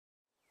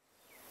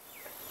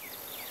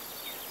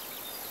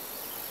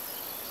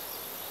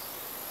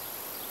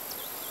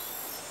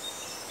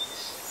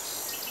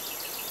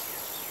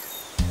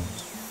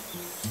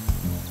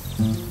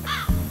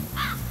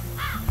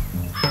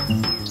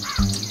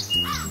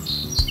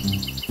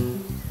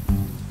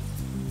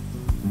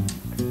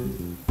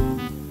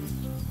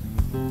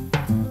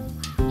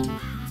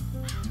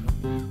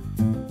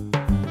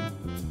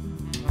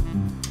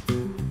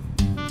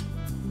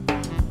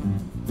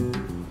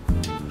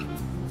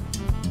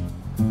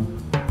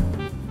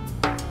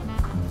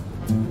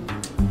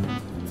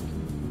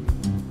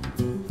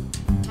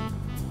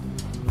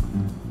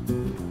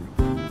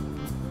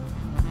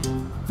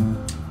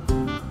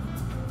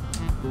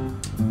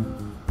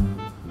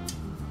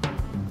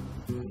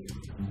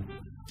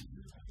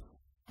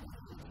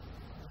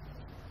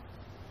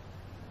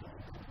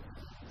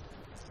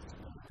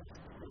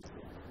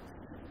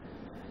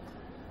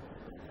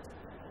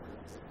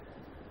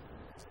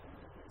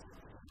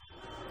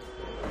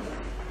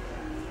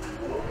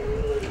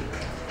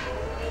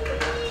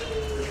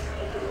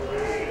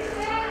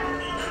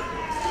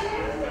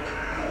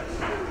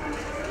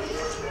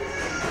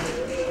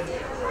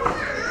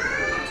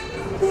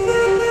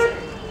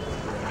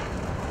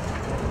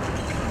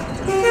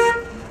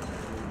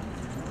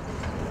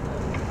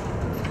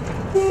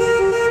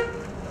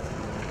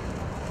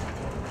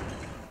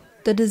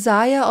The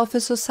desire of a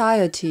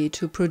society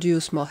to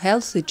produce more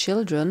healthy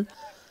children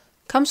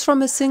comes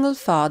from a single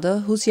father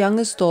whose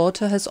youngest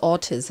daughter has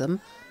autism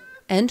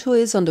and who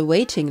is on the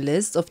waiting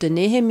list of the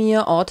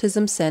Nehemiah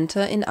Autism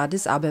Center in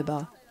Addis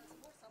Ababa.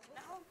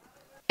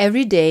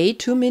 Every day,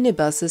 2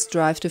 minibuses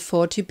drive the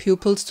 40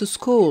 pupils to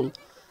school,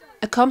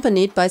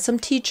 accompanied by some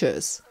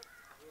teachers.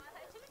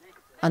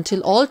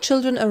 Until all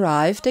children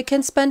arrive, they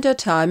can spend their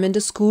time in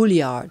the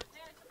schoolyard.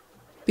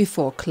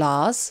 Before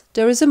class,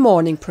 there is a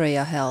morning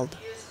prayer held.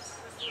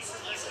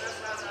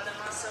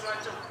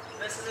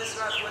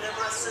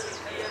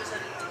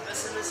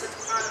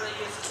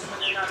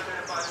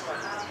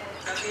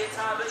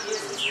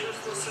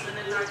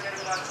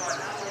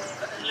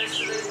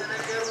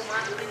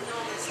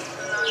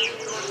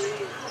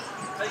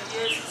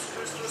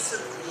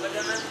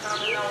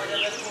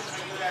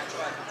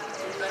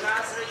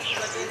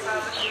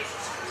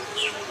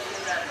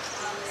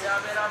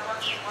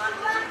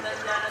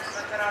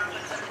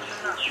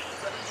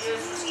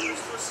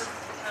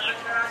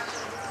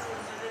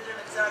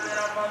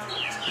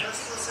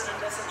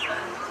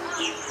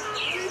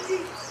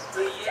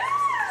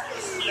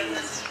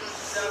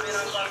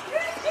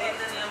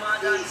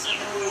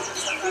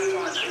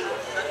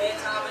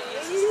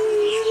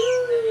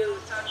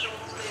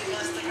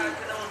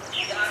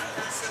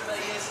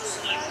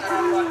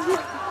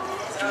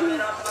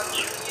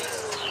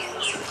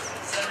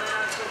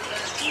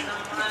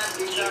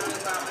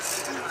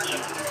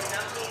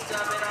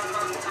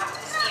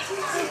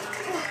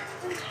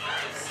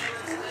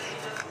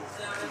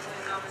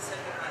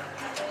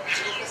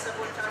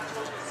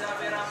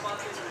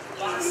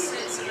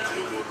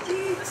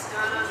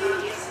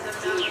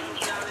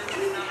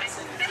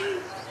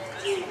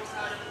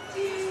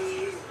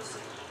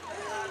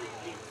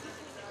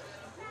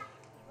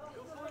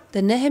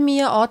 The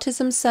Nehemiah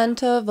Autism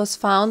Center was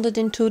founded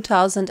in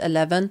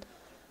 2011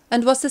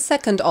 and was the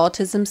second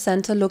autism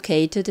center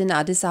located in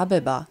Addis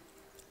Ababa.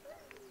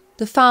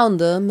 The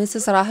founder,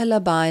 Mrs. Rahela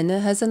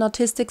Beine, has an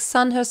autistic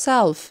son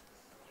herself.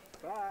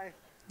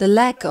 The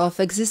lack of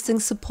existing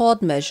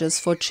support measures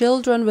for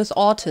children with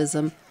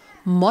autism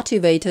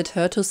motivated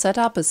her to set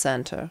up a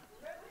center.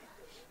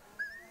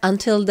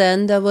 Until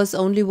then, there was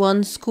only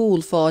one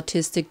school for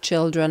autistic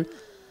children,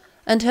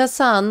 and her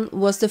son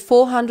was the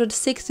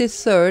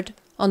 463rd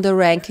on the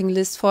ranking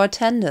list for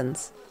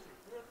attendance.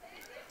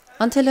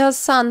 Until her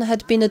son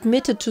had been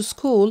admitted to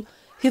school,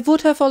 he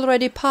would have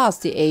already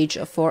passed the age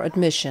for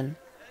admission.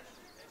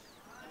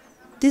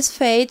 This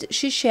fate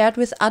she shared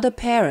with other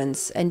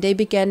parents, and they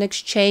began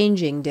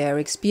exchanging their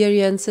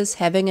experiences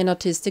having an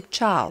autistic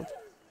child.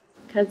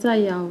 ከዛ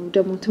ያው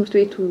ደግሞ ትምህርት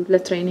ቤቱ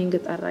ለትሬኒንግ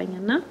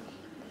ጠራኝና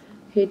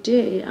ሄጄ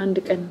አንድ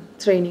ቀን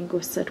ትሬኒንግ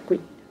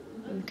ወሰድኩኝ።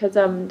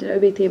 ከዛም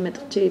ቤቴ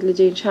መጥቼ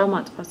ልጄን ሻማ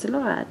አጥፋ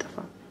ስለው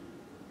አያጠፋም።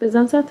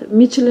 በዛን ሰዓት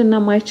የሚችልና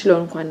ማይችለው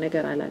እንኳን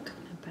ነገር አላውቅም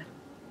ነበር።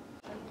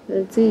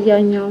 ስለዚህ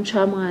ያኛውን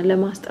ሻማ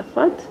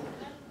ለማስጠፋት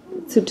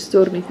 6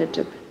 ወር ነው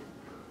የፈጀብኝ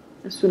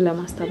እሱን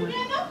ለማስተማር።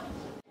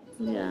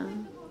 ያ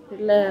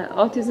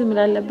ለአውቲዝም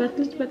ላለበት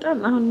ልጅ በጣም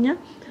አሁንኛ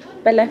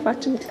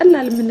በላይፋችን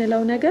ቀላል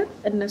የምንለው ነገር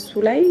እነሱ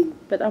ላይ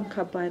በጣም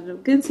ከባድ ነው።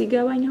 ግን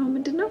ሲገባኝ አሁን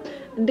ምንድነው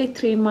እንዴት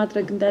ትሬን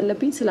ማድረግ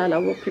እንዳለብኝ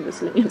ስላላወቅኩ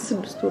ይመስለኛል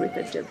 6 ወር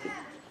የፈጀብኝ።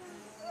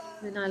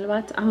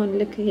 ምናልባት አሁን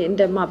ልክ ይሄ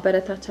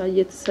እንደማበረታቻ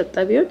እየተሰጠ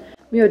ቢሆን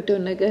የሚወደው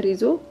ነገር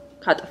ይዞ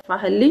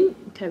ካጠፋህልኝ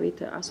ከቤት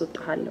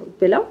አስወጣሃለሁ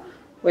ብለው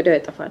ወደው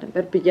ያጠፋ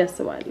ነበር ብዬ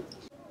አስባለሁ።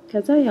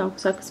 ከዛ ያው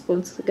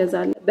ሳክስፎን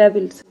ስገዛለት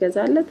በብል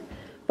ስገዛለት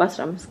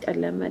በ15 ቀን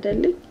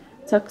ለመደልኝ።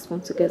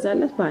 ሳክስፎን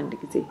ስገዛለት በአንድ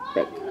ጊዜ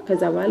በቃ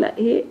ከዛ በኋላ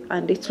ይሄ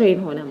አንዴ ትሬን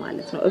ሆነ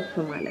ማለት ነው እፍ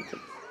ማለት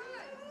ነው።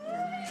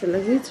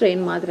 ስለዚህ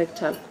ትሬን ማድረግ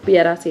ቻልኩ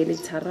የራሴ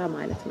ልጅ ሰራ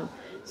ማለት ነው።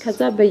 ከዛ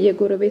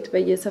በየጎረቤት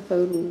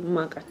በየሰፈሩ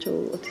ማቃቸው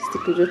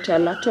ኦቲስቲክ ልጆች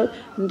ያላቸው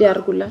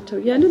እንዲያርጉላቸው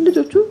ያለ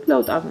ልጆቹ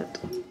ለውጥ አመጡ።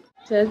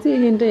 ስለዚህ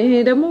ይሄ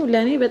ደግሞ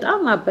ለኔ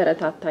በጣም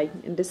አበረታታኝ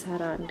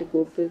እንድሰራ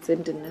እንድጎብዝ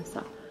እንድነሳ።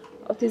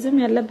 ኦቲዝም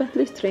ያለበት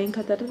ልጅ ትሬን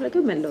ከተደረገ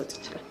መለወጥ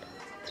ይችላል።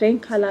 ትሬን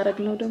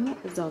ካላረግነው ደግሞ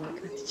እዛው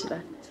መቅረት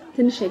ይችላል።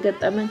 ትንሽ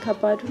የገጠመን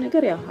ከባዱ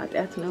ነገር ያው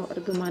ኃጢያት ነው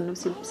እርግማን ነው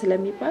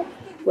ስለሚባል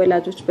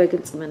ወላጆች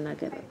በግልጽ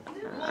መናገር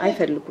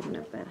አይፈልጉም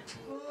ነበር።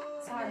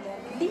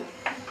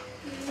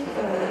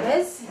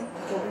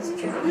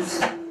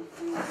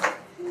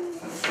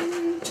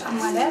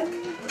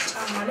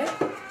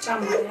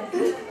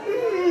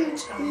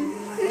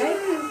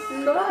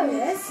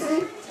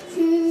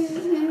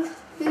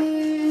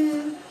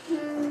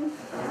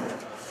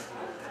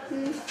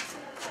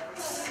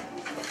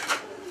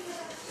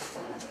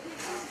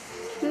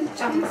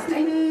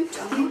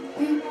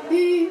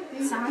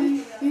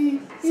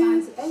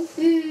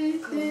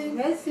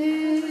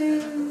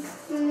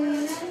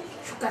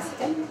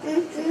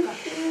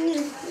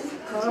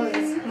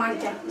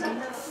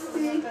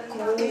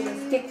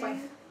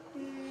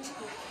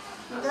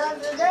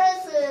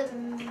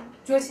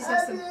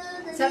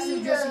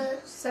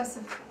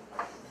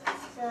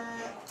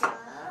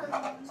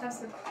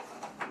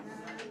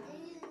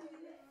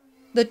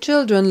 The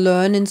children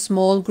learn in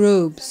small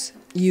groups.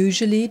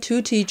 Usually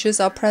 2 teachers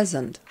are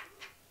present.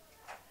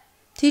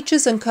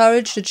 Teachers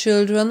encourage the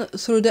children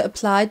through the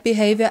Applied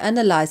Behavior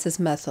Analysis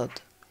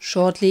method,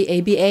 shortly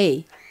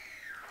ABA.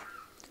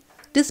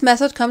 This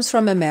method comes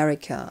from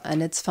America,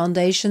 and its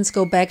foundations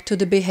go back to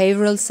the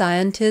behavioral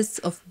scientists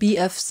of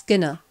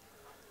B.F.Skinner.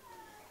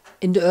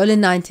 In the early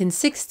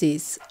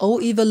 1960s,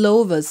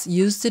 O.Ivar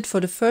used it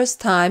for the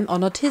first time on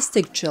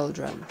autistic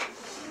children.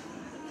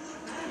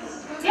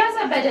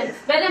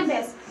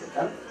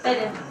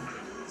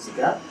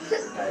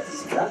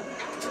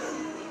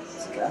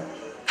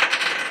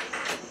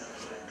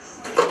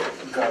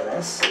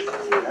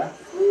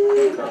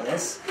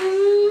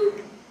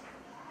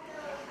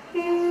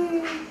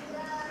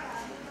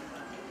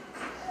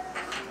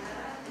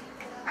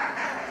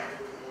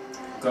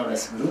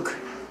 ጎበዝ ብሩክ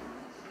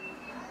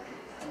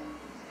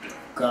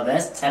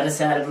ጎበዝ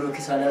ጨርሰሃል ብሩክ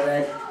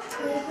ሰለበል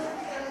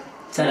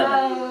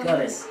ሰለበል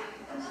ጎበዝ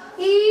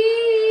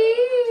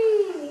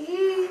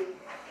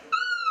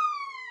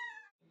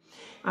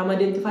I'm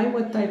identifying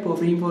what type of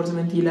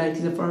reinforcement he likes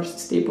the first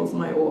step of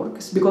my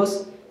works, because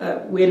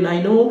when I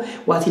know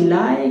what he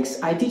likes,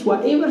 I teach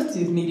whatever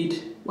is needed,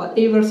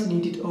 whatever's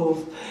needed of.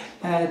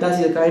 That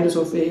is the kind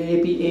of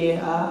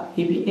APA.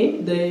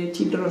 The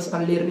children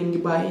are learning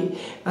by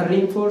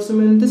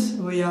reinforcements.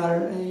 We are,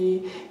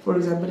 for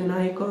example, in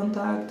eye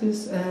contact,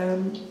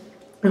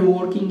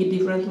 working in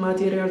different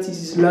materials.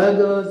 This is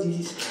logos, this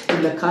is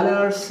the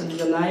colors and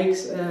the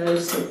likes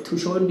to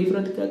show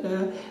different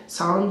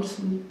sounds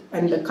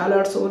and the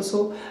colors also.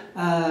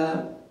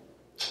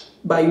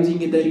 By using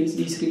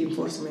these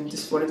reinforcements.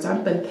 For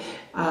example,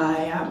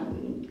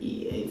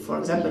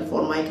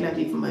 for my client,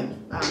 if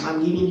I'm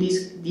giving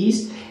this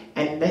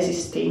and this is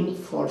staying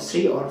for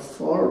 3 or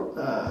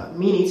 4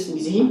 minutes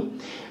with him,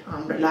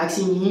 I'm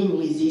relaxing him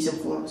with this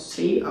for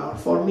 3 or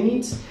 4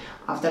 minutes.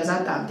 After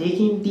that, I'm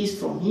taking this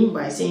from him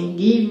by saying,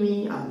 give me.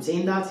 I'm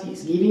saying that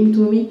he's giving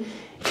to me.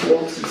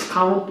 He's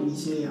count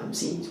with me. I'm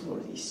saying for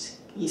this.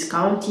 He's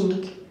counting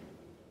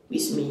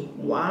with me.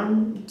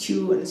 1,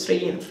 2, and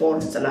 3, and 4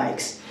 is the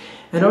likes.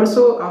 And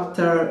also,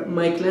 after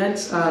my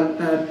clients are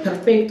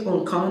perfect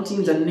on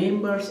counting the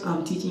numbers,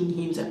 I'm teaching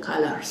him the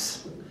colors.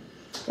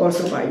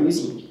 Also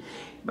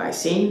by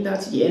saying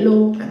that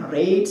yellow and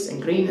reds and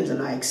green and the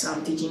likes.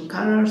 I'm teaching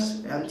colors.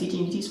 I'm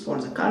teaching this for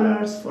the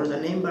colors, for the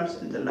numbers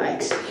and the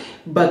likes.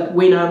 But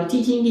when I'm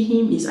teaching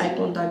him, his eye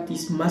contact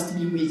must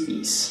be with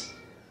this.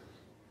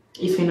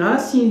 If he's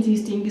not seeing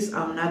these things,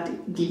 I'm not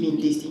giving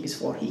these things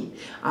for him.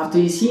 After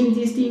he's seeing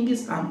these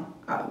things,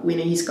 when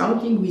he's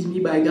counting with me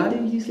by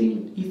gathering these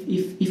things,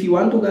 if you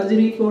want to gather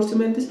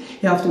reinforcements,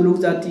 you have to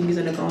look at things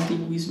and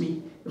accounting with me.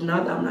 If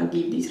not, I'm not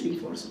giving these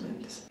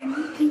reinforcements.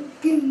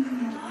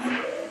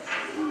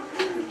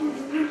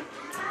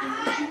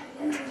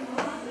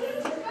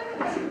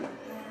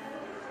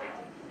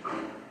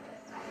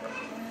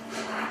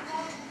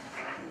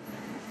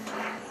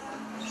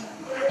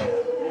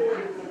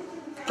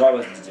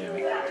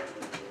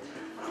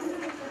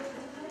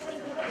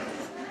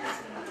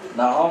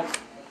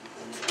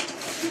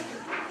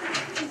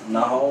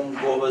 Nahom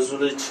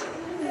ጎበዙልጅ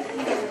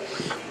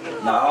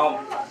Nahom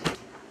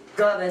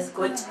ጎበዝ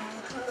ቁጭ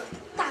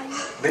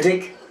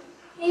ብድግ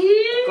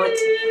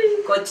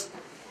ቁጭ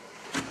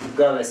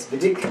ጎበዝ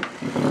ብድግ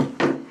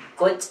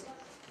ቁጭ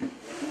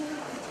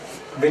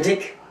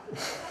ብድግ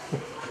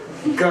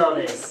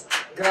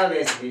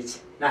ጎበዝ ልጅ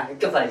ና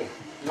እቅፍ አድርገህ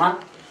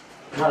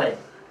ማበል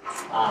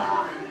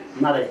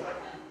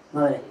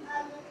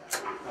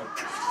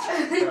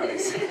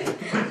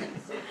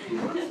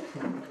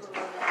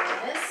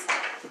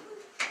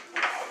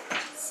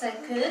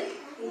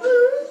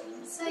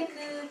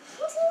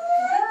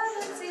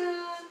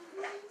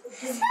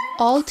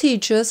All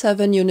teachers have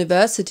a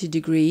university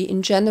degree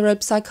in general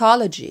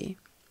psychology.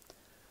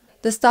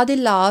 The study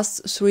lasts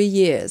 3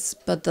 years,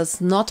 but does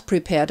not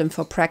prepare them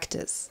for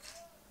practice.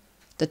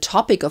 The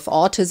topic of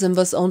autism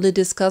was only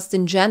discussed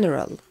in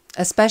general,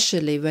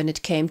 especially when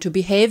it came to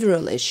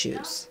behavioral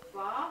issues.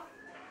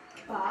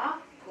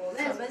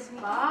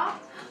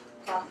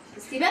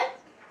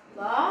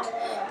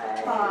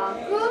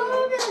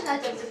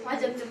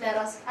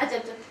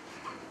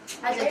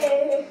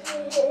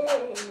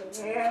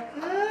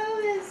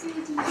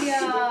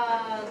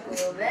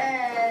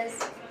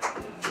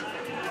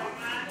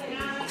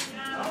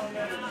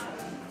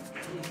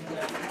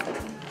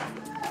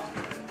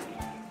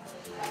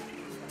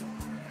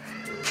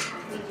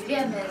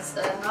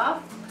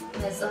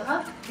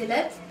 መጽሐፍ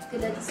ግለጥ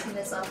እስኪ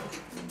መጽሐፍ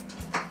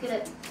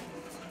ግለጥ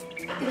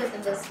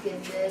እንደዚህ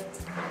ግለጥ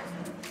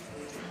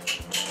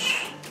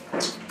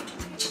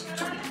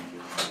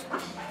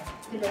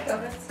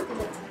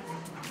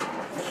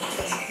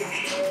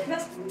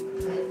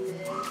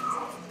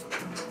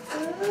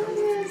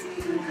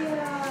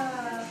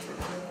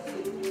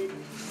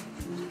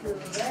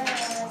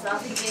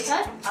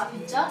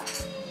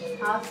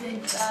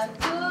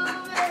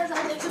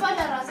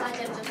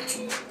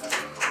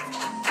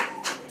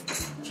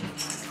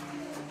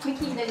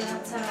Mickey እንደገና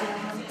ተሰራ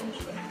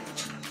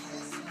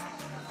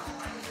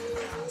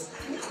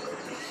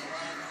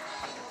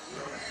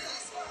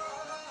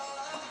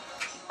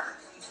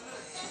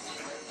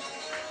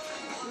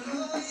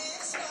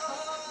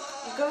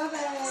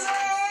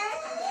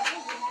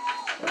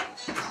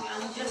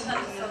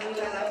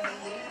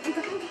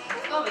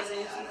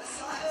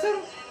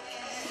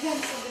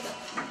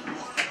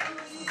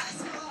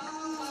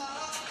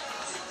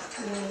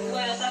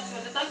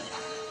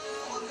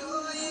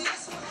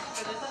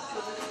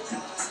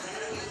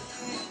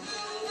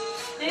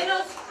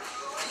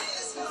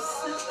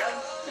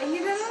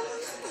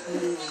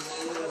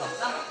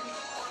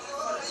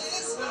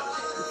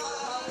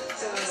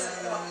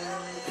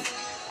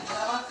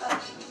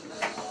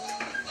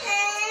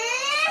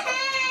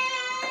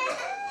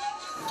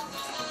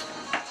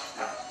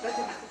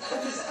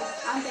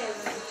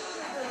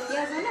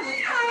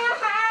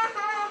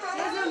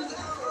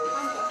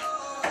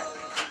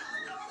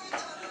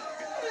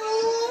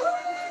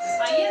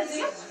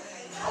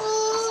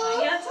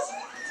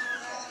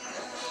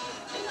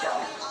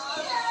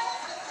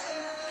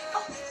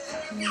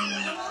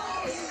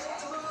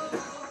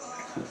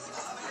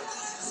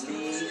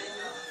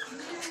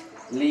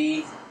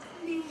Li,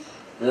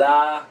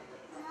 la,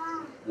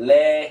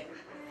 le,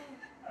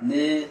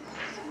 li,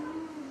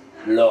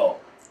 lo.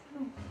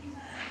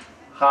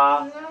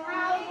 Ha,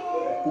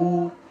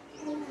 hu,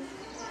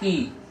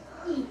 hi,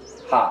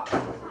 ha.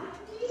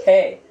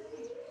 He,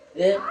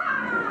 I,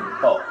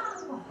 ho.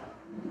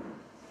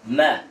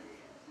 Ma,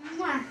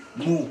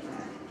 mu,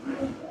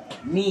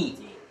 mi,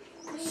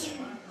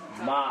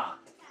 ma,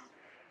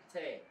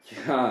 te.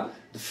 Yeah,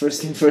 the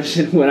first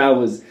impression when I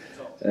was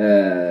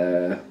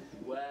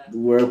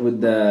work with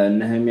the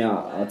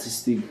Nehemiah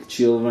autistic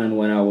children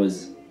when I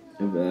was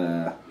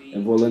a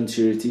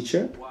volunteer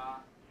teacher.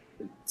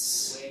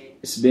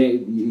 It's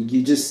big.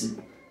 You just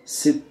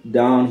sit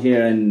down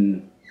here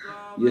and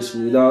just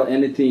without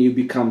anything you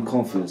become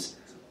confused.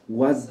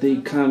 What they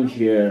come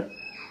here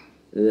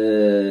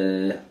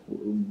to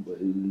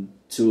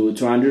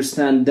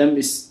understand them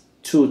is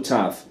too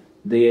tough.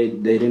 They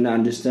didn't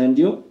understand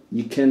you.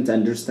 You can't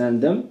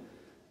understand them,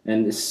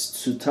 and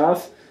it's too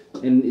tough.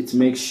 And it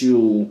makes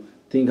you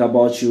think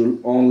about your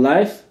own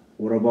life.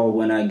 What about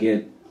when I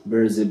get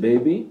birth a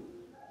baby?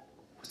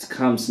 What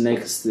comes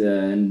next?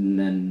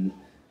 And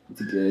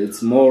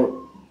it's more.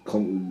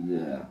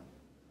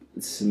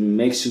 It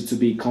makes you to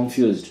be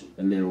confused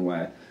a little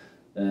while.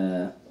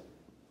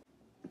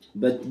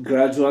 But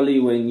gradually,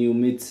 when you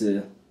meet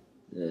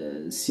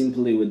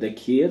simply with the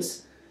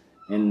kids,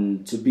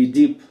 and to be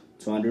deep,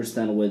 to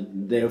understand what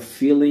they're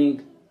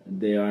feeling,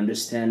 their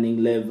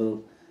understanding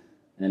level,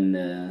 and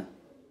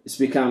it's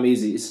become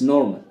easy. It's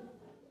normal.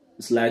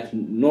 It's like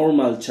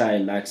normal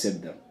child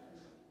accept them.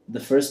 The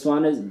first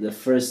time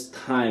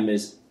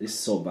is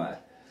so bad.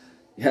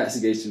 Yes,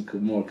 it gets you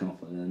more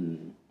confident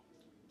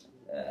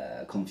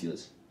and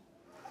confused.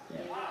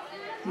 Yeah.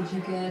 Did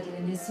you get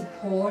any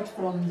support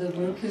from the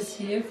workers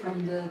here,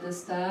 from the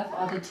staff,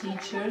 other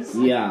teachers?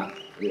 Yeah,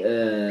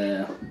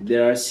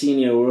 there are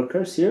senior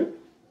workers here,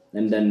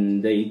 and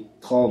then they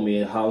told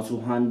me how to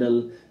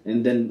handle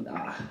and then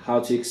how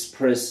to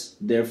express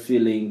their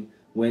feeling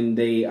when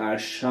they are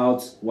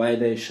why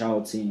they're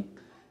shouting.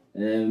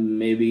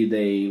 Maybe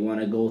they want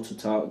to go to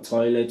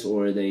toilet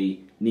or they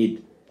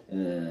need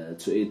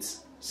to eat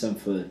some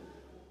food.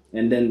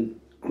 And then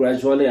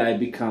gradually I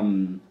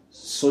become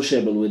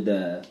sociable with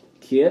the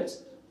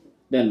kids.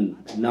 Then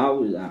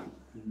now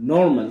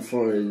normal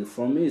for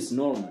me it's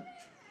normal.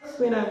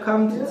 When I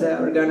come to the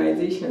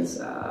organizations,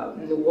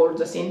 the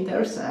world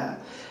centers,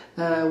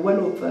 one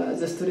of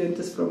the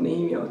students from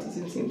Nehemiah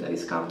Autism Center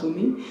has come to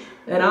me,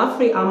 and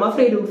I'm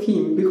afraid of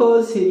him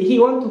because he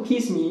wants to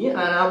kiss me, and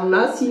I'm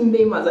not seeing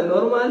them as a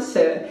normal. As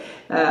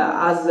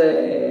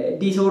a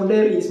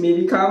disorder is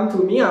maybe come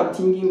to me, I'm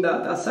thinking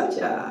that as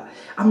such,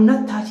 I'm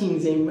not touching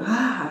them.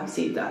 I'm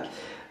saying that.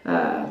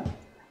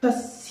 But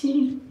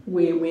see,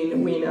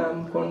 when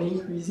I'm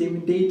connecting with them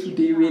day to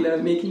day, when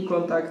I'm making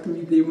contact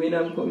with them, when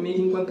I'm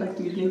making contact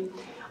with them,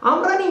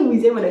 I'm running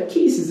with them and I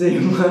kiss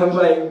them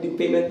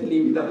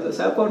independently without the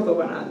support of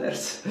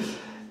others.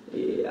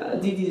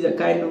 This is a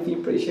kind of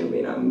impression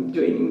when I'm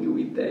joining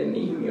with the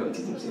Nehemiah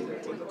Autism Center.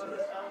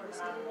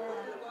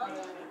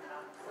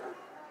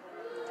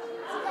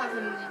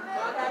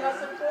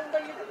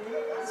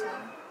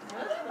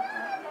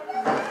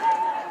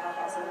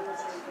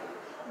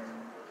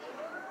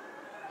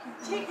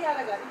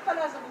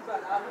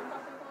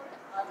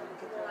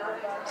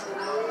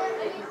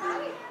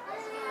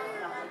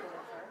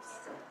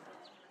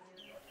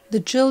 The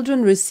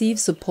children receive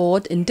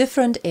support in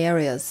different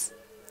areas.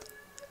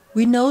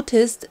 We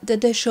noticed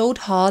that they showed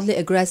hardly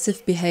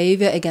aggressive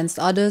behavior against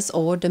others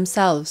or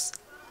themselves.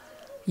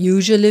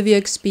 Usually we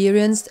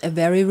experienced a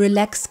very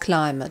relaxed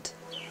climate.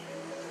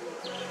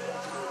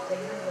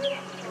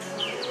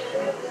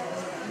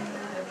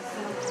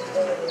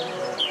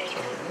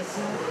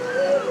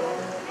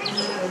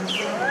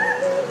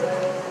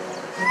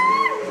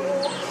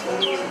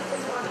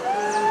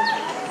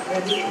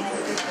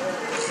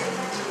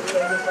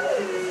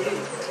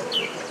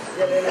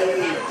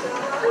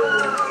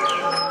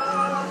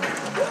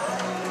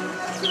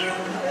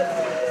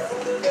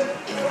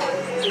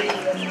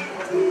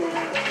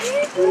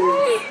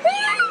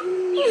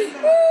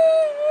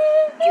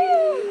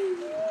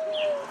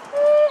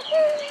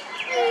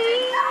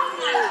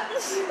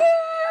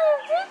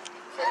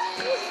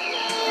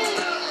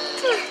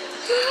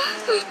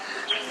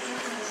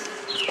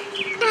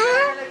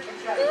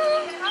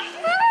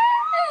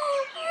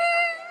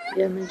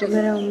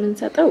 የመጀመሪያው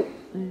የምንሰጠው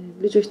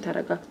ልጆች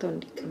ተረጋግተው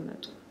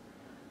እንዲቀመጡ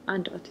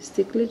አንድ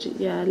ኦቲስቲክ ልጅ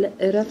ያለ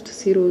እረፍት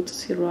ሲሮጥ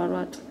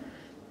ሲሯሯጥ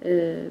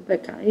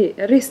በቃ ይሄ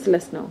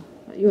ሬስትለስ ነው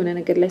የሆነ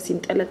ነገር ላይ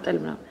ሲንጠለጠል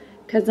ምናምን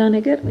ከዛ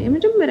ነገር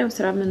የመጀመሪያው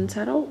ስራ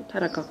የምንሰራው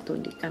ተረጋግቶ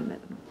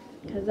እንዲቀመጥ ነው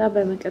ከዛ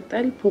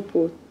በመቀጠል ፖፖ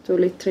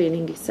ቶይሌት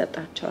ትሬኒንግ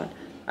ይሰጣቸዋል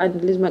አንድ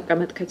ልጅ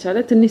መቀመጥ ከቻለ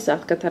ትንሽ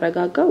ሰዓት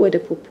ከተረጋጋ ወደ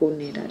ፖፖ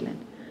እንሄዳለን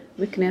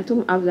ምክንያቱም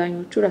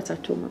አብዛኞቹ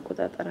ራሳቸውን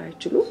መቆጣጠር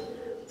አይችሉ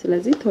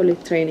ስለዚህ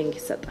ቶይሌት ትሬኒንግ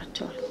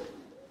ይሰጣቸዋል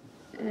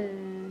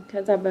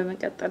ከዛ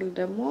በመቀጠል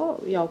ደግሞ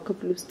ያው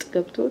ክፍል ውስጥ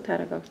ገብቶ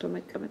ተረጋግቶ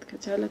መቀመጥ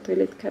ከቻለ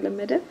ቶይሌት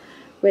ከለመደ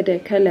ወደ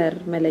ከለር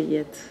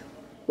መለየት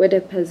ወደ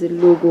ፐዝል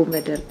ሎጎ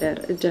መደርደር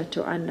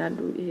እጃቸው አንዳንዱ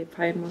ይሄ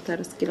ፋይን ሞተር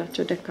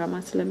ስኪላቸው ደካማ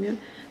ስለሚሆን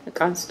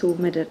እቃንስቶ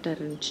መደርደር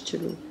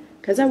እንዲችሉ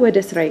ከዛ ወደ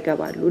ስራ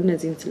ይገባሉ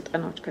እነዚህን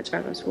ስልጠናዎች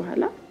ከጨረሱ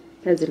በኋላ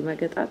ፐዝል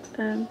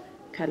መገጣጠም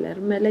ከለር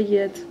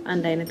መለየት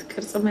አንድ አይነት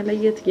ቅርጽ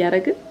መለየት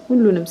ያረጋግጥ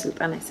ሁሉንም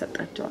ስልጠና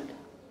ይሰጣቸዋል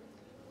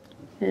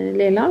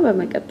ሌላ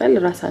በመቀጠል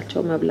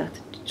ራሳቸው መብላት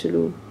እንዲችሉ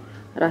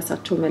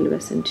ራሳቸው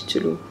መልበስ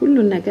እንዲችሉ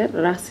ሁሉን ነገር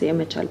ራስ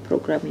የመቻል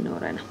ፕሮግራም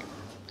ይኖረናል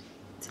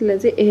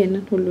ስለዚህ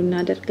ይሄንን ሁሉ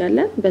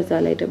እናደርጋለን በዛ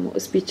ላይ ደግሞ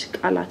ስፒች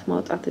ቃላት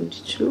ማውጣት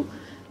እንዲችሉ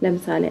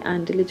ለምሳሌ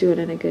አንድ ልጅ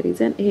የሆነ ነገር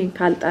ይዘን ይሄን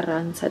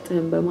ካልጠራን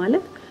ሰጥህን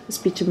በማለት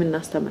ስፒችም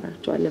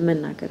እናስተምራቸዋለን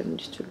መናገር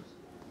እንዲችሉ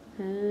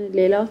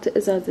ሌላው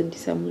ትዕዛዝ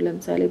እንዲሰሙ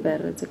ለምሳሌ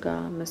በር ዝጋ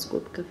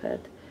መስኮት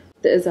ክፈት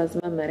ትዕዛዝ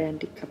መመሪያ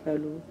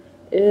እንዲቀበሉ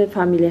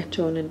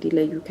ፋሚሊያቸውን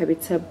እንዲለዩ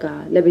ከቤተሰብ ጋር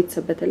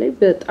ለቤተሰብ በተለይ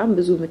በጣም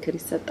ብዙ ምክር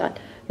ይሰጣል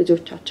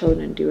ልጆቻቸውን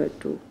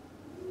እንዲወዱ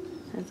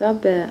ከዛ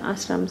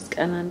በ15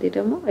 ቀን አንዴ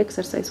ደግሞ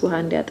ኤክሰርሳይዝ ውሃ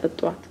እንዲያጠጡ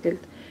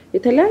አትክልት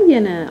የተለያየ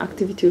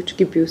አክቲቪቲዎች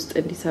ግቢ ውስጥ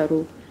እንዲሰሩ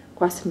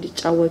ኳስ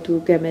እንዲጫወቱ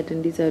ገመድ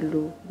እንዲዘሉ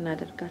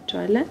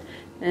እናደርጋቸዋለን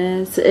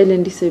ስዕል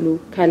እንዲስሉ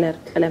ከለር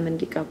ቀለም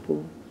እንዲቀቡ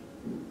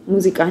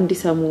ሙዚቃ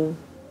እንዲሰሙ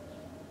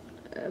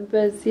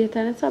በዚህ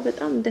የተነሳ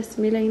በጣም ደስ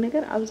የሚለኝ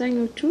ነገር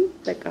አብዛኞቹ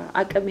በቃ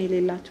አቅም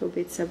የሌላቸው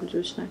ቤተሰብ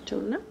ልጆች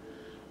ናቸውና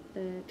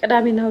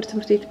ቅዳሜና እሁድ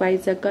ትምህርት ቤት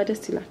ባይዘጋ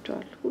ደስ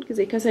ይላቸዋል ሁሉ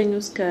ጊዜ ከሰኞ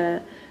እስከ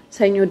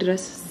ሰኞ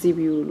ድረስ እዚህ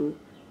ቢውሉ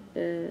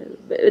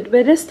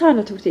በደስታ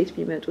ነው ትምህርት ቤት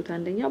የሚመጡት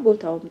አንደኛ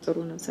ቦታውም ጥሩ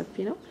ነው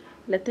ሰፊ ነው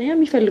ሁለተኛ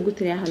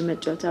የሚፈልጉትን ያህል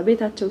መጫወቻ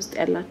ቤታቸው ውስጥ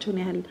ያላቸውን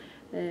ያህል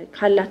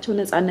ካላቸው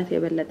ነፃነት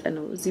የበለጠ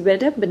ነው እዚህ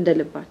በደንብ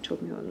እንደልባቸው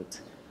የሚሆኑት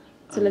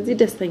ስለዚህ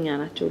ደስተኛ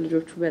ናቸው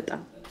ልጆቹ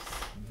በጣም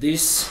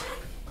These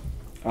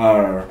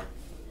are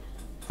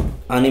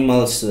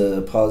animals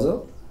puzzle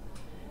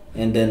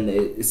and then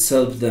it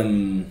helps them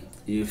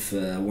if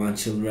one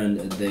children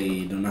they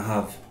don't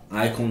have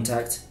eye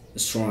contact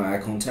strong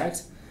eye contact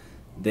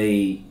they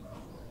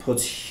put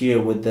here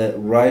with the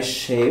right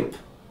shape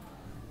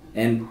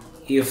and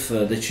if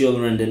the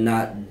children did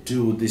not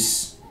do this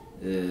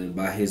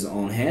by his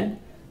own hand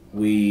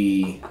we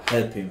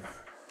help him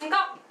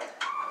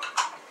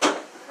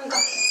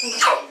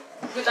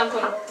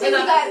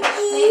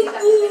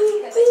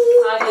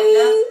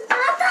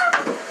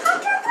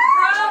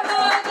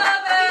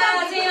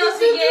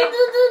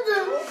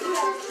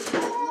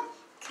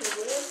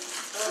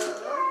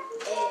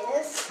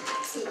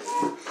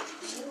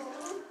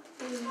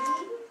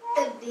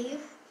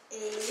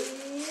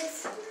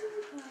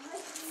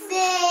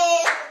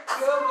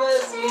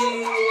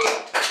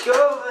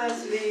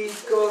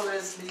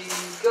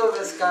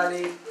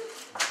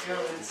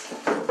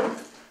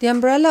The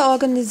umbrella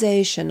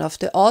organization of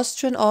the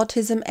Austrian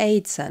Autism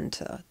Aid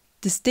Center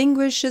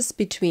distinguishes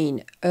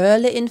between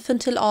early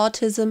infantile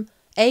autism,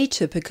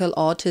 atypical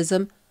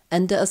autism,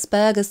 and the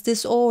Asperger's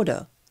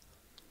disorder.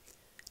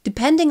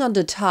 Depending on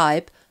the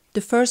type,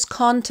 the first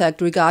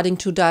contact regarding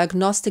to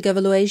diagnostic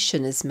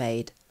evaluation is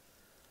made.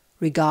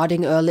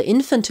 Regarding early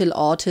infantile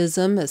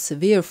autism, a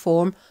severe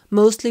form,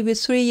 mostly with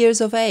 3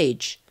 years of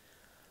age.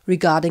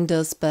 Regarding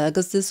the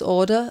Asperger's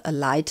disorder, a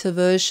lighter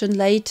version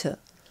later,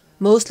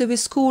 mostly with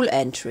school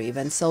entry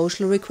when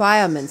social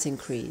requirements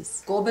increase.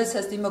 Gobes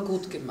hast immer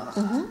gut gemacht.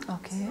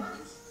 Okay.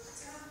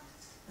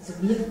 Also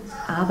wir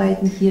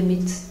arbeiten hier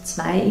mit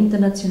 2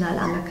 international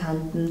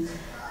anerkannten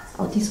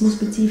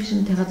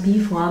autismusspezifischen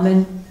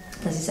Therapieformen.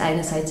 Das ist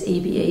einerseits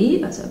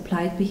ABA, also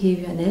Applied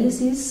Behavior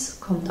Analysis,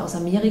 kommt aus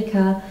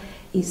Amerika,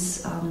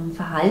 ist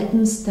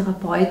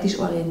verhaltenstherapeutisch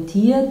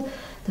orientiert.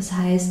 Das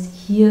heißt,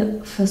 hier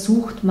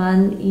versucht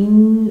man in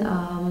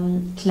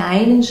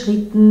kleinen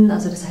Schritten,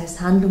 also das heißt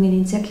Handlungen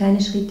in sehr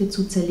kleine Schritte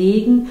zu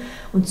zerlegen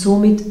und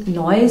somit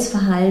neues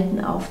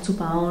Verhalten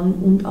aufzubauen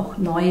und auch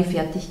neue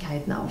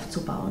Fertigkeiten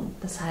aufzubauen.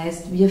 Das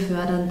heißt, wir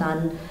fördern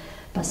dann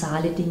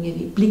basale Dinge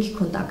wie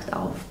Blickkontakt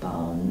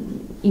aufbauen,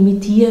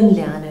 imitieren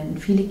lernen.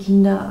 Viele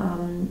Kinder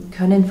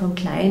können von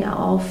klein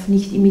auf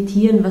nicht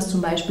imitieren, was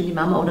zum Beispiel die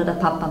Mama oder der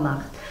Papa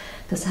macht.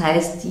 Das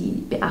heißt, die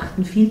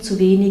beachten viel zu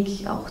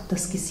wenig auch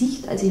das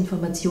Gesicht als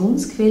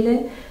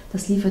Informationsquelle.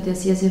 Das liefert ja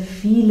sehr, sehr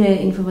viele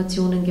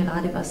Informationen,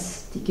 gerade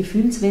was die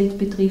Gefühlswelt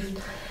betrifft.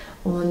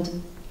 Und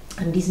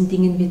an diesen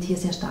Dingen wird hier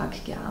sehr stark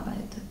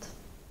gearbeitet.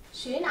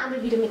 Schön,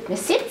 Amel, wie du mit mir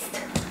sitzt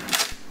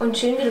und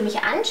schön, wie du mich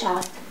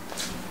anschaust.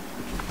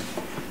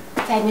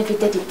 Zeig mir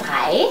bitte die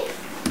 3.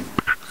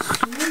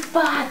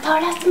 Super,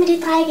 toll hast du mir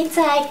die 3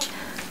 gezeigt.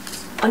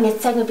 Und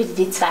jetzt zeig mir bitte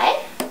die 2.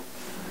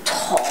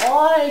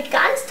 Toll,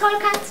 ganz toll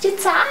kannst du die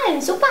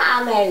Zahlen. Super,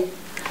 Amel.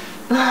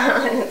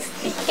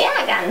 Nicht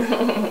ärgern.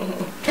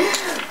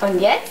 Und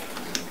jetzt?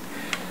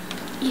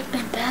 Ich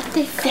bin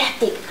fertig.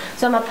 Fertig.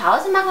 Sollen wir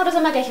Pause machen oder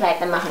sollen wir gleich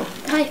weitermachen?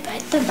 Nein,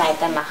 weiter.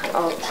 Weitermachen,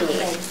 okay.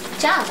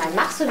 Tja, dann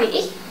machst du wie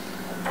ich.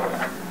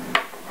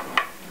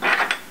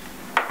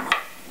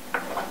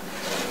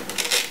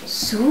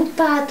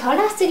 Super, toll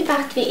hast du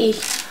gemacht wie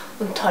ich.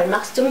 Und toll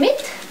machst du mit.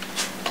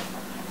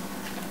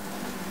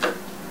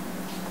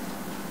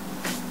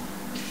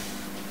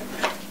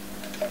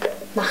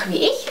 Mach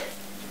wie ich.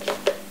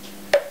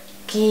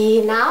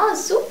 Genau,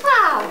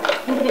 super.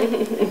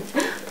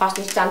 Brauchst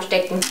nicht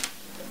zusammenstecken.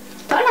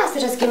 Toll hast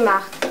du das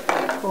gemacht.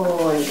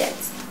 Und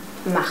jetzt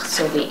mach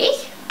so wie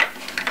ich.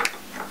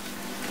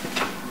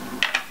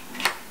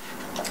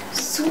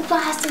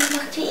 Super hast du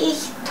gemacht wie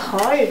ich.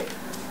 Toll.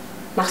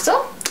 Mach so.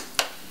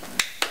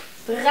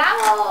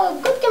 Bravo,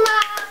 gut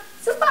gemacht.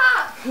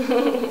 Super.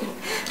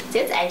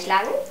 Jetzt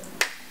einschlagen.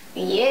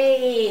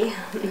 Yay.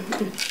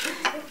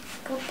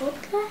 Kaputt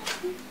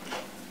lassen?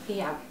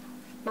 Ja.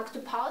 Magst du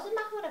Pause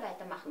machen oder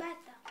weitermachen?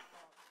 Weiter.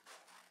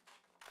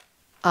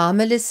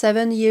 Amel is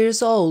 7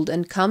 years old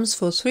and comes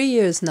for 3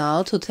 years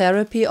now to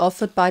therapy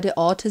offered by the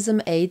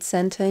Autism Aid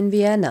Center in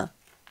Vienna.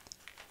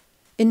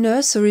 In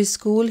nursery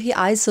school, he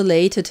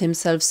isolated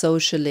himself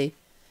socially.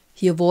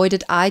 He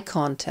avoided eye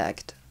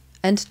contact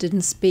and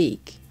didn't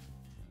speak.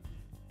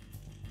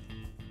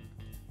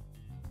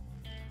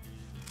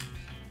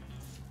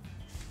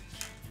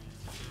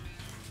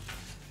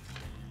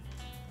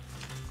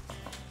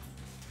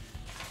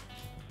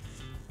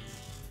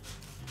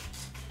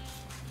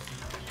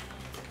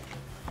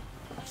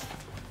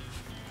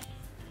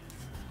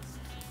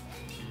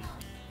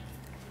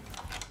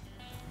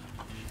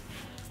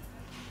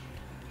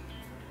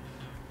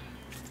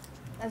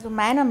 Also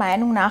meiner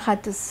Meinung nach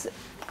hat es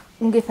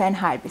ungefähr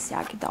ein halbes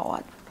Jahr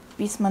gedauert,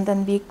 bis man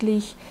dann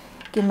wirklich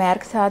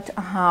gemerkt hat,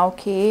 aha,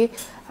 okay,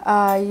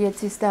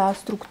 jetzt ist da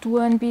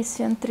Struktur ein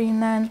bisschen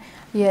drinnen,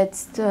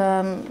 jetzt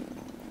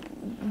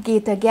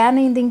geht er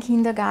gerne in den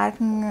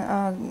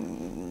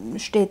Kindergarten,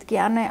 steht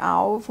gerne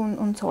auf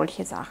und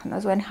solche Sachen.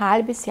 Also ein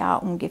halbes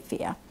Jahr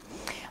ungefähr.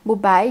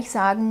 Wobei ich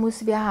sagen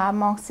muss, wir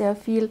haben auch sehr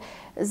viel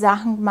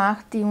Sachen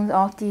gemacht, die uns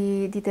auch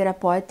die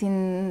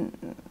Therapeutin,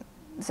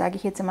 sage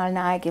ich jetzt einmal,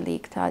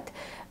 nahegelegt hat.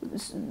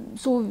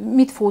 So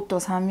mit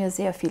Fotos haben wir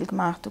sehr viel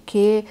gemacht.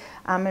 Okay,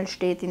 Amel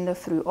steht in der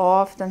Früh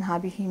auf, dann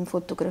habe ich ihn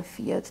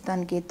fotografiert.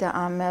 Dann geht der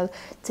Amel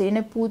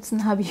Zähne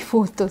putzen, habe ich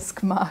Fotos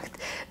gemacht.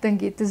 Dann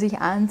geht er sich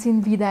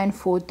anziehen, wieder ein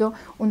Foto.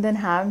 Und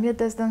dann haben wir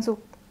das dann so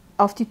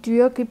auf die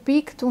Tür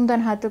gepickt und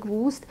dann hat er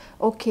gewusst,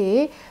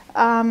 okay,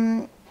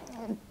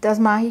 das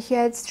mache ich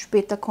jetzt,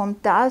 später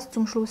kommt das,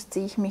 zum Schluss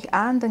ziehe ich mich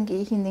an, dann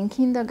gehe ich in den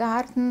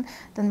Kindergarten,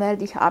 dann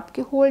werde ich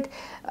abgeholt.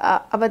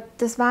 Aber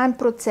das war ein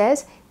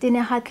Prozess, den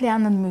er hat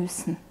lernen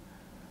müssen.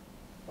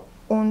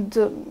 Und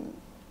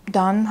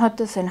dann hat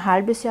das ein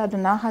halbes Jahr,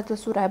 danach hat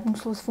das so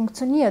reibungslos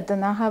funktioniert.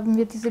 Danach haben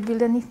wir diese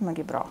Bilder nicht mehr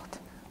gebraucht.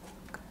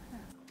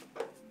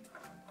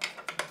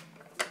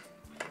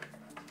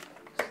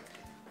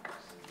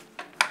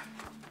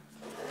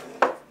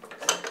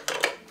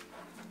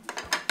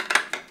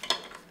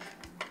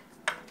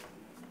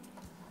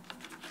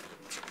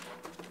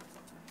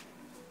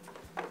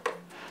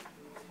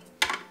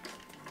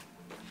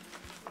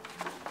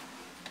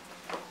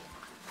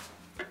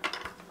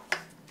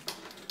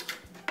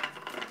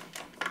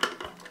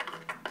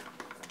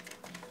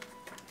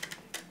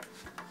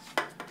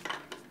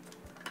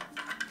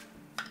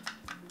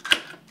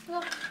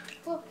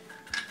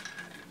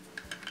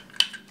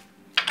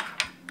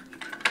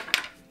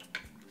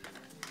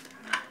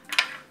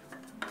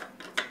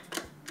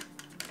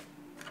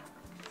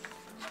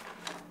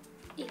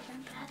 Ich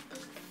bin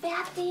fertig.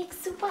 Fertig,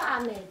 super,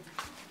 Amel.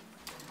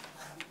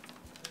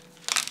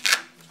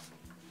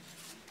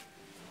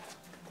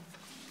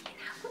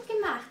 Genau, gut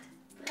gemacht.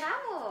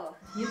 Bravo.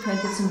 Hier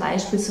könnte zum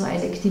Beispiel so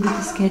ein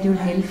Activity Schedule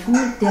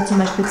helfen, der zum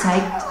Beispiel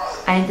zeigt,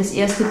 das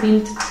erste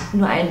Bild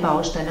nur ein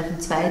Baustein, auf dem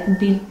zweiten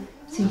Bild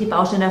sind die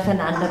Bausteine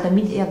aufeinander,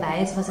 damit er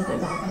weiß, was er da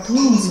überhaupt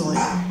tun soll.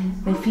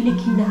 Weil viele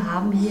Kinder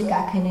haben hier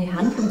gar keine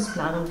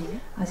Handlungsplanung.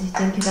 Also ich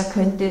denke, da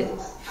könnte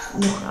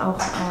noch auch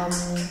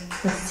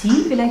das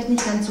Ziel vielleicht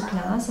nicht ganz so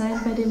klar sein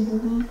bei dem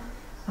Buben,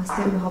 was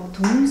der überhaupt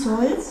tun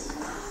soll.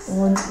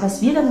 Und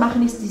was wir dann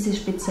machen, ist diese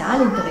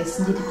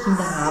Spezialinteressen, die die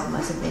Kinder haben.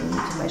 Also wenn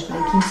zum Beispiel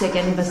ein Kind sehr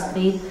gerne was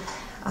dreht,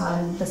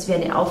 dass wir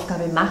eine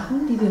Aufgabe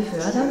machen, die wir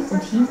fördern,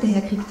 und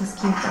hinterher kriegt das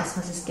Kind das,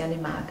 was es gerne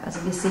mag.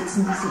 Also wir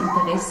setzen diese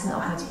Interessen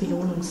auch als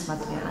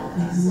Belohnungsmaterial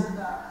ein.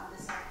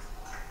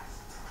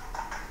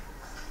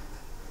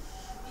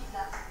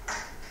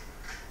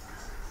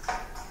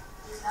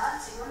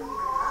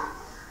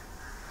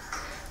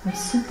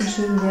 Was super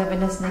schön wäre,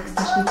 wenn als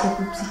nächster Schritt der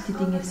Bub sich die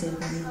Dinge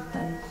selber nimmt,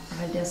 dann,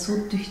 weil der so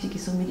tüchtig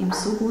ist und mit ihm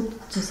so gut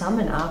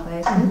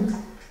zusammenarbeiten.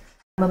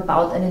 Man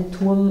baut einen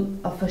Turm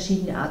auf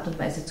verschiedene Art und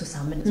Weise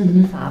zusammen, dass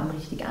man die Farben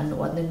richtig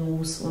anordnen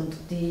muss und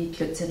die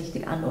Klötze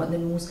richtig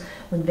anordnen muss.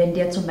 Und wenn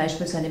der zum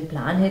Beispiel so einen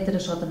Plan hätte, dann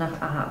schaut er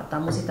nach, aha, da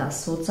muss ich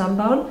das so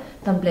zusammenbauen,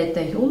 dann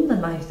blätter ich um, dann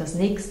mache ich das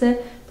nächste,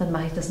 dann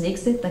mache ich das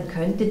nächste, dann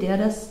könnte der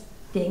das,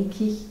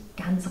 denke ich,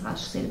 ganz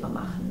rasch selber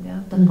machen.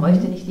 Ja? Dann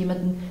bräuchte nicht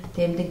jemanden,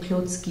 der ihm den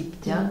Klotz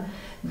gibt. Ja?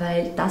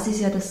 Weil das ist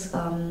ja das,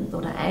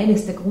 oder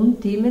eines der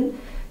Grundthemen,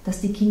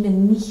 dass die Kinder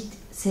nicht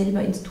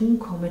selber ins Tun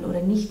kommen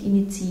oder nicht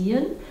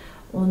initiieren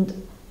und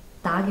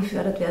da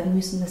gefördert werden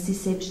müssen, dass sie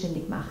es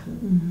selbstständig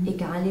machen.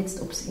 Egal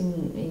jetzt, ob es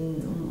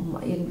um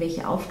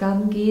irgendwelche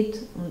Aufgaben geht,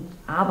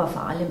 aber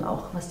vor allem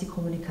auch, was die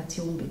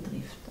Kommunikation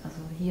betrifft. Also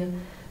hier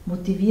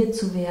motiviert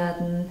zu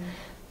werden,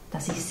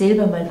 dass ich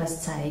selber mal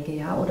was zeige,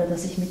 ja, oder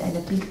dass ich mit einer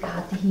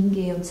Bildkarte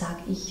hingehe und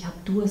sage, ich habe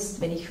Durst,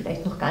 wenn ich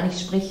vielleicht noch gar nicht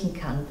sprechen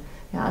kann.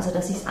 Ja, also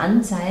dass ich es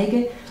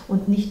anzeige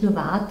und nicht nur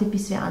warte,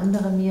 bis wer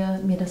andere mir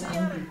das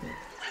anbietet.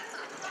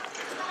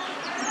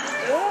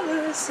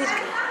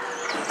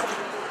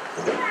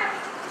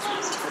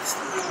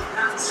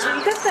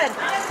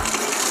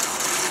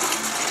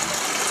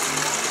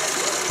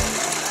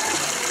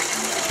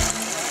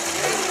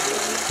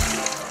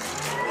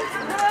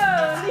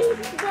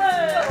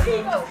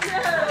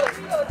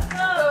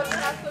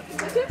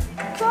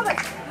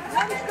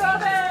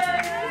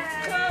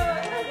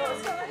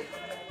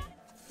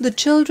 The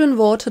children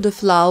water the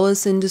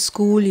flowers in the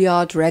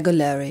schoolyard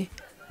regularly.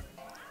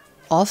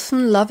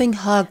 Often loving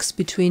hugs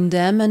between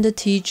them and the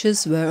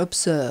teachers were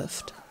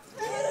observed.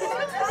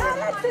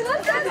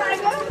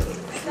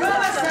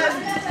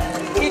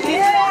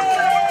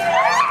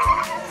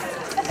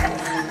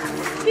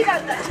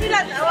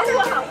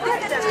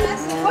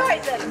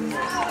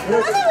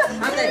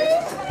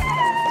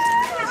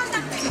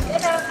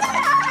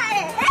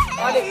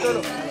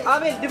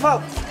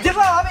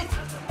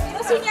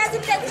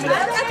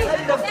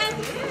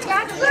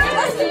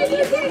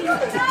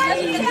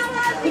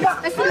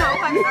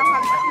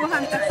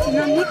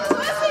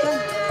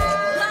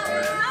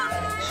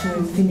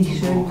 Schön, finde ich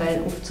schön,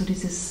 weil oft so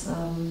dieses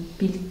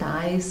Bild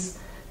da ist,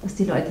 dass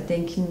die Leute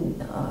denken,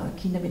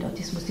 Kinder mit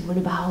Autismus, die wollen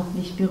überhaupt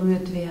nicht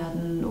berührt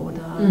werden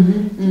oder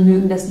die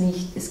mögen das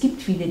nicht. Es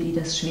gibt viele, die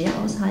das schwer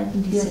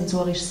aushalten, die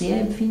sensorisch sehr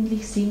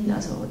empfindlich sind,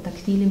 also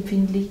taktil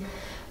empfindlich.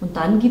 Und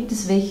dann gibt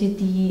es welche,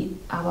 die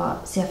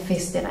aber sehr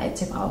feste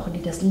Reize brauchen,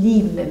 die das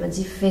lieben, wenn man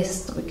sie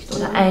festdrückt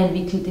oder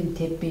einwickelt im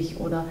Teppich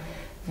oder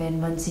wenn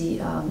man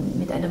sie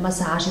mit einer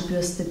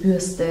Massagebürste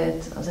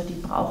bürstet. Also die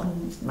brauchen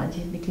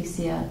manche wirklich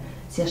sehr,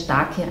 sehr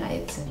starke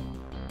Reize.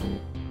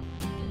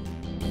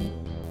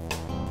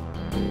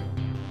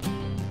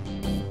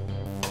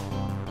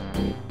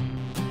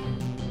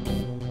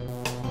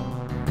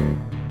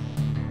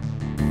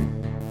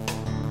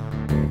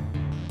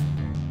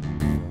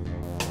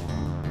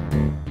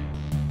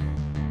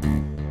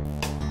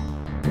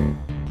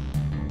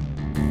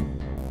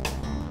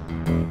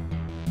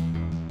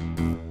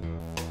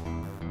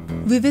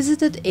 We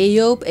visited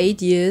Eyob,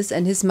 8 years,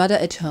 and his mother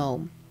at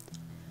home.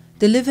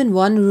 They live in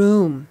one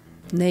room,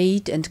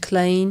 neat and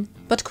clean,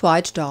 but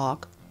quite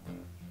dark.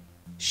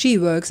 She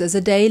works as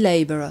a day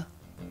laborer.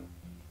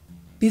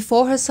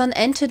 Before her son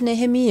entered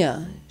Nehemiah,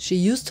 she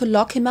used to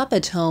lock him up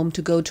at home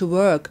to go to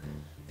work,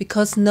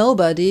 because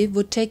nobody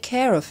would take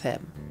care of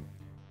him.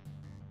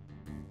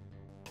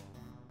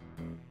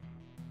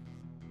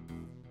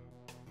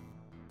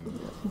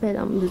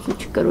 በጣም ብዙ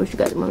ችግሮች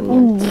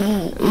ገጥመውኛል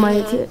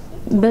ማለት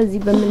በዚህ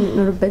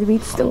በምንኖርበት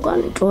ቤት ውስጥ እንኳን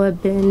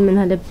ጮኸብን ምን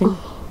አለብን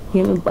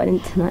የሚባል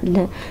እንትን አለ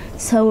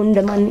ሰው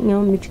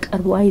እንደማንኛውም ልጅ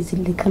ቀርቦ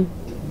አይዝልክም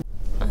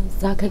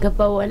እዛ ከገባ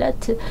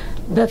በኋላት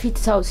በፊት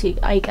ሰው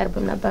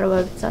አይቀርብም ነበር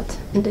በብዛት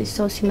እንደዚህ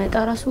ሰው ሲመጣ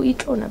ራሱ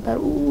ይጮ ነበር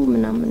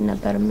ምናምን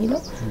ነበር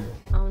የሚለው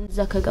አሁን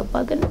እዛ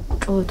ከገባ ግን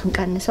ጮቱን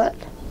ቀንሷል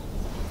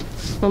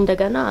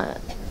እንደገና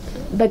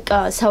በቃ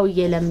ሰው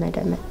እየለመደ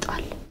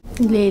መጣል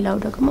ሌላው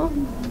ደግሞ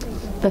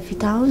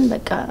በፊት አሁን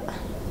በቃ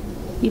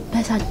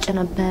ይበሳጭ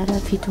ነበር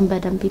ፊቱን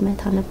በደንብ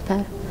ይመታ ነበር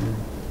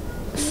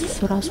እሱ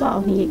ራሱ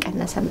አሁን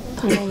እየቀነሰ መጣ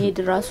ይሄድ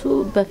ራሱ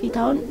በፊት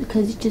አሁን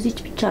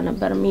ከዚች ብቻ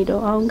ነበር የሚሄደው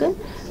አሁን ግን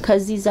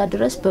ከዚህ ዛ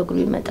ድረስ በእግሩ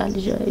ይመጣል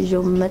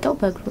ይዤው መጣው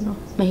በእግሩ ነው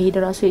መሄድ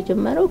ራሱ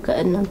የጀመረው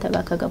ከእናንተ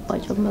ጋር ከገባ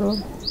ጀምሮ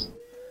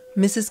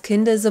Mrs.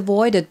 Kinder is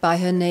avoided by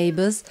her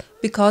neighbors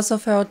because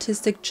of her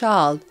autistic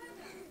child,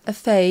 a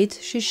fate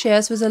she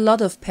shares with a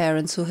lot of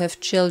parents who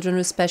have children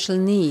with special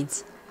needs.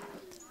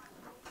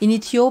 In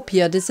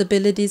Ethiopia,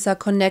 disabilities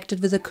are connected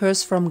with a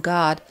curse from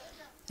God,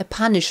 a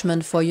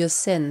punishment for your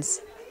sins.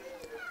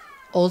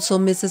 Also,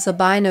 Mrs.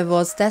 Abine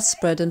was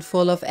desperate and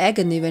full of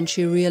agony when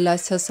she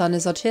realized her son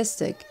is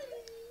autistic.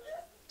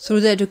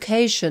 Through the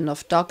education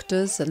of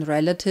doctors and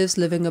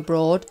relatives living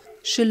abroad,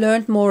 she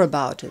learned more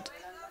about it.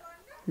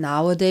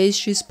 Nowadays,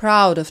 she's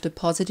proud of the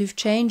positive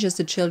changes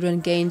the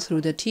children gain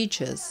through their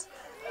teachers.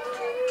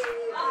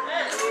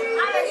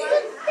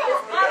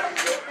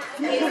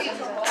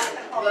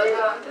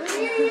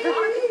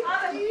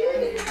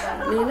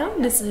 ሌላው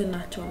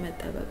ንጽህናቸው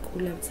መጠበቁ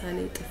ለምሳሌ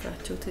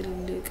ጥፍራቸው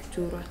ትልልቅ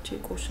ጆሮአቸው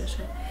የቆሸሸ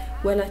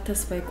ወላጅ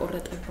ተስፋ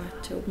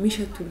የቆረጠባቸው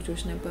የሚሸቱ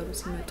ልጆች ነበሩ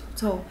ሲመጡ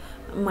ሰው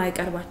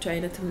የማይቀርባቸው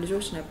አይነትም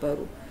ልጆች ነበሩ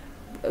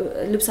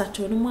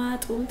ልብሳቸውን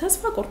ማያጡም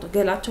ተስፋ ቆርጦ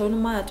ገላቸውን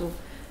ማያጡም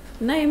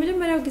እና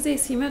የመጀመሪያው ጊዜ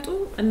ሲመጡ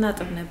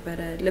እናጥብ ነበር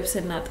ልብስ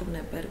እናጥብ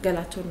ነበር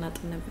ገላቸውን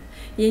እናጥብ ነበር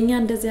የኛ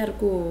እንደዚህ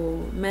አድርጎ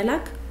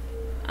መላክ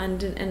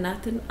አንድ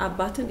እናትን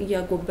አባትን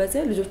እያጎበዘ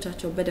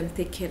ልጆቻቸው በደም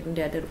ቴክ ኬር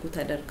እንዲያደርጉ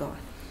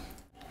ተደርገዋል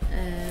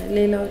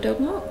ሌላው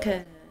ደግሞ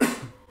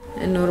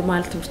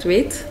ከኖርማል ትምህርት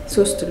ቤት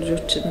 3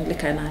 ልጆችን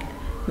ልከናል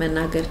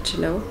መናገር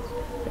ችለው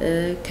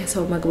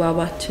ከሰው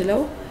መግባባት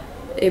ችለው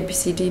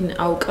ኤቢሲዲን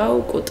አውቀው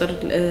ቁጥር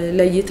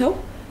ለይተው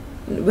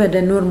ወደ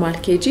ኖርማል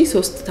ኬጂ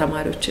 3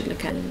 ተማሪዎችን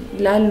ልከን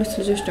ላሉት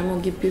ልጆች ደግሞ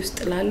ግቢ ውስጥ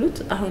ላሉት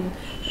አሁን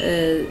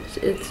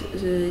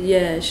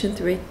የሽንት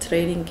ቤት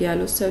ትሬኒንግ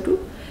ያልወሰዱ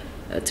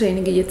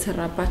ትሬኒንግ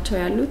እየተሰራባቸው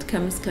ያሉት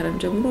ከመስከረም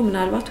ጀምሮ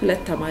ምናልባት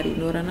 2 ተማሪ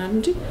ይኖረናል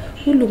እንጂ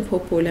ሁሉም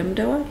ፖፖ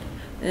ለምደዋል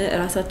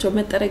ራሳቸው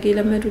መጠረግ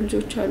የለመዱ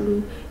ልጆች አሉ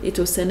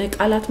የተወሰነ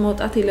ቃላት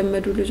ማውጣት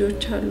የለመዱ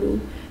ልጆች አሉ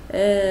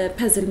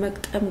ፐዝል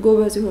መቅጠም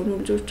ጎበዝ የሆኑ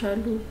ልጆች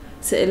አሉ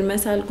ስዕል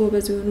መሳል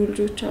ጎበዝ የሆኑ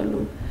ልጆች አሉ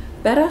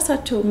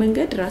በራሳቸው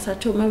መንገድ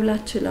ራሳቸው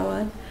መብላት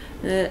ችለዋል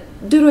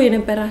ድሮ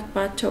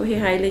የነበራባቸው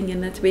ይሄ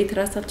ኃይለኝነት ቤት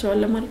ራሳቸውን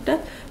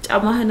ለማርዳት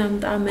ጫማህን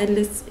አምጣ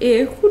መልስ ይሄ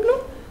ሁሉ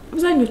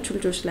አብዛኞቹ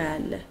ልጆች ላይ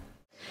አለ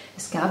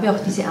Es gab ja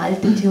auch diese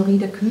alte Theorie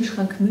der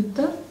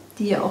Kühlschrankmütter,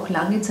 die ja auch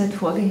lange Zeit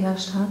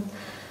vorgeherrscht hat.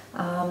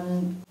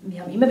 Wir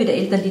haben immer wieder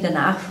Eltern, die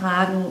danach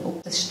fragen, ob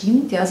das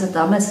stimmt. Ja, also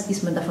damals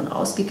ist man davon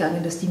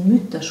ausgegangen, dass die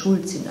Mütter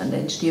schuld sind an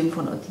der Entstehung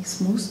von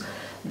Autismus,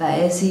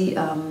 weil sie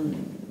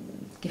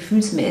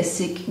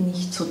gefühlsmäßig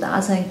nicht so da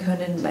sein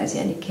können, weil sie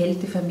eine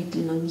Kälte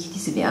vermitteln und nicht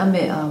diese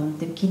Wärme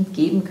dem Kind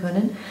geben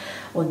können.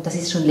 Und das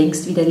ist schon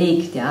längst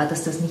widerlegt, ja,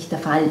 dass das nicht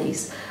der Fall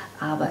ist.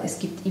 Aber es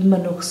gibt immer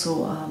noch so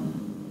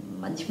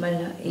manchmal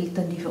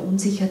Eltern, die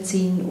verunsichert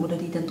sind oder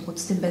die dann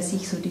trotzdem bei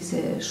sich so diese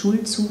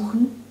Schuld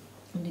suchen.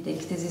 Und ich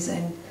denke, das ist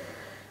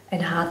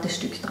ein hartes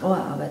Stück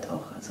Trauerarbeit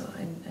auch, also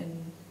ein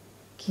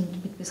Kind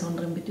mit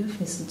besonderen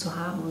Bedürfnissen zu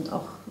haben und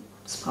auch,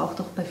 es braucht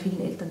auch bei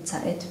vielen Eltern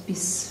Zeit,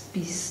 bis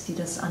die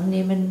das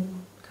annehmen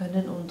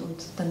können und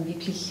dann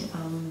wirklich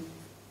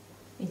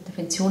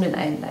Interventionen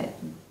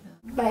einleiten.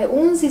 Bei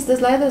uns ist es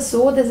leider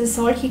so, dass es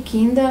solche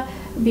Kinder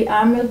wie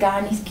Amel gar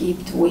nicht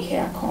gibt, wo ich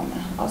herkomme,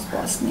 aus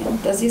Bosnien.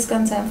 Das ist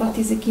ganz einfach,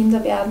 diese Kinder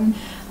werden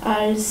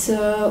als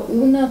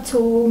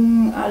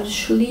unerzogen, als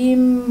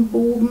schlimm,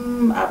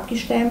 Buben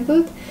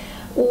abgestempelt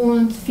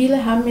und viele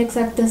haben mir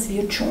gesagt, das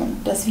wird schon,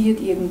 das wird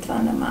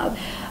irgendwann einmal.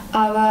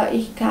 Aber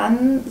ich kann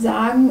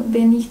sagen,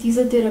 wenn ich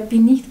diese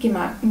Therapie nicht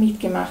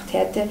mitgemacht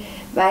hätte,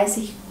 weiß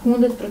ich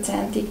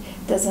 100%ig,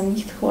 dass er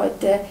nicht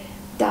heute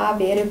da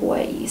wäre, wo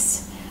er ist.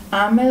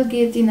 Amel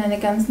geht in eine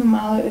ganz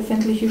normale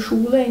öffentliche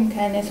Schule, in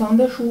keine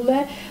Sonderschule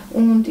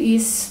und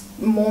ist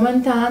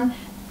momentan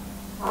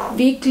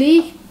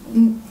wirklich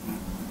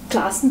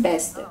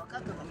Klassenbeste.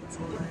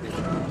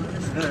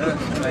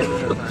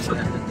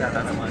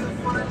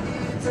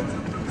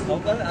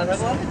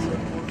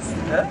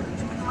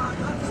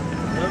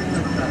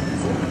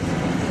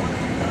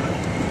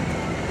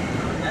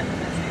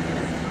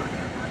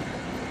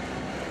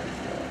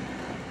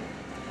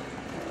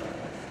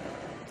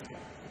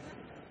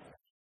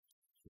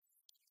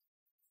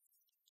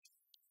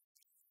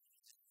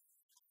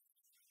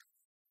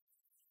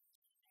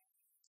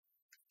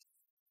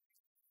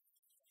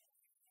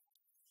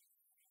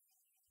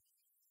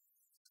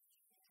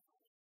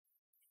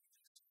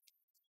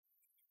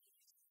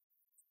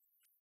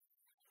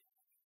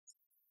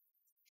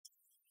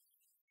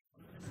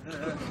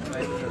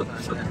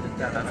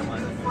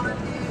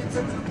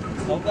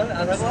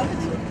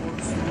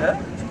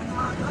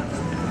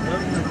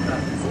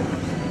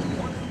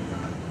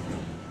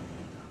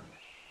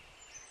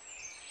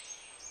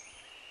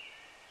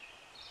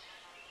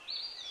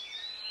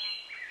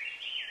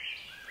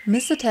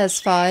 Mr.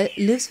 Tesfaye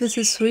lives with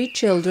his 3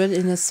 children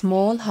in a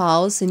small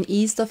house in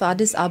east of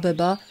Addis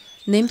Ababa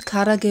named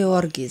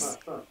Karageorgis.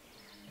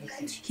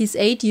 His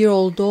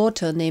 8-year-old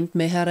daughter named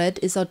Meheret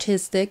is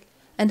autistic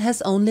and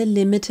has only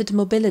limited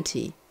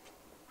mobility.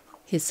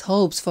 His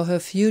hopes for her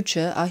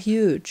future are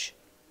huge.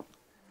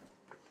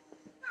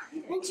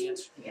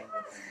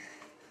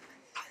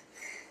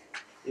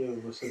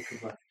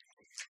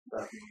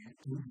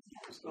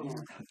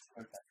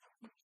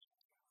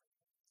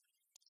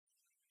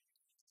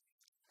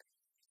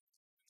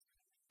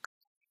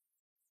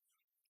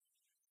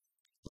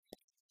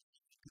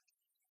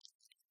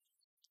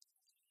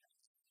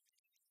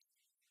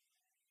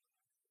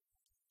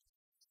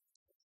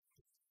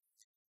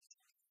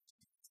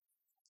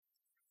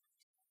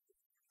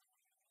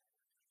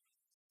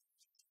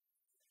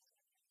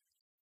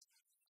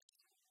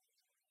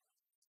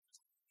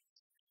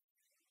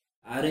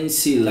 I didn't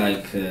see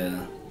like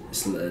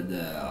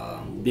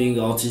being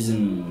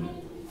autism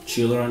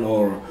children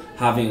or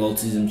having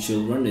autism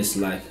children is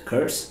like a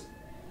curse.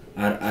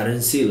 I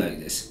didn't see like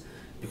this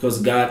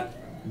because God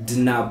did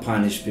not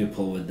punish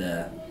people with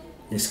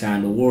this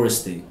kind of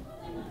worst thing.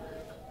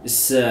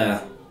 It's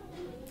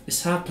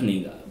It's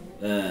happening.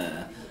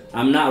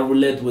 I'm not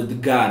related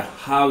with God.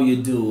 How you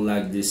do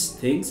like these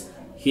things?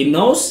 He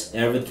knows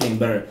everything,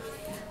 but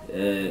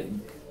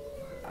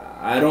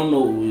I don't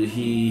know.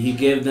 He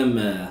gave them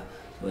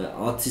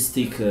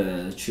autistic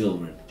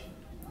children.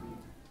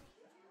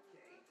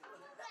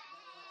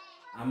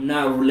 I'm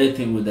not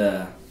relating with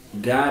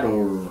God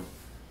or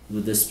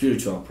with the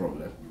spiritual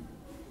problem.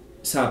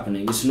 It's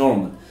happening. It's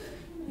normal.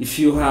 If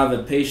you have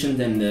a patient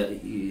and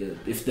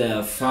if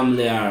the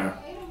family are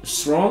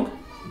strong,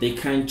 they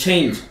can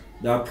change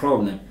that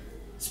problem.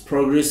 It's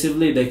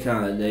progressively they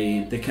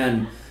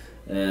can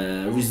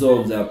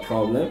resolve that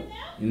problem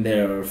in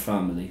their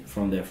family,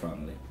 from their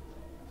family.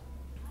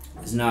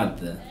 It's not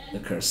the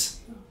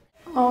curse.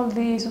 All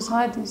the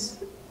societies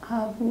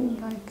have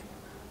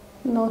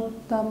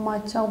not that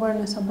much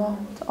awareness about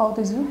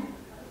autism,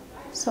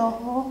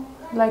 so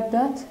like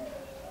that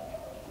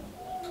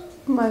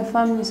my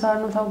families are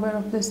not aware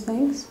of these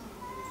things.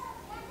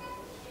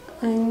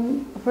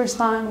 And the first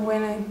time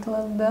when I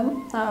told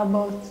them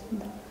about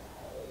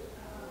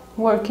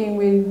working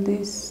with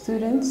these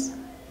students,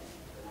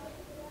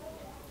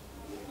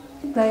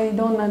 they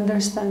don't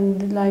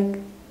understand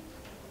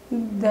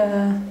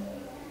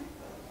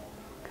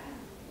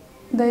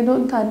they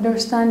don't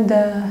understand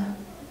the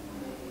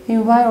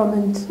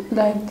environment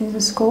like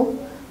this school,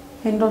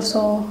 and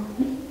also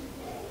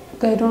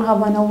they don't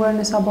have an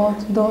awareness about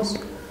those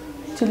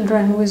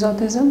children with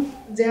autism.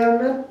 They are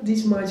not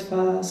this much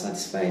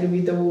satisfied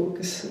with the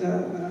works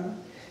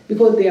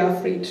because they are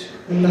afraid.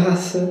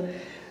 Thus,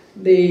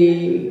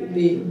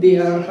 they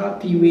are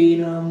happy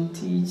when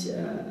teach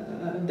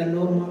the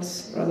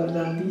normals rather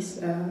than this.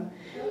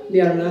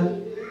 They are not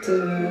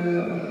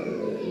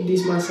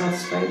this much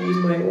satisfied with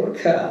my work.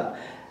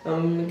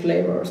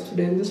 Clever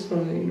students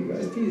from the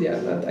university, they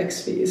are not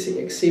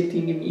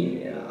accepting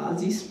me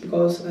as this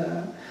because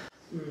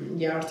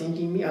they are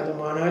thinking me as a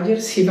manager.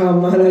 If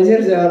I'm a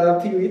manager, they are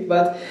happy with,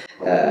 but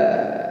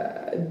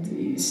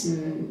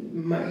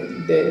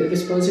the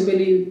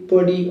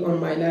responsibility on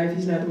my life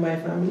is not my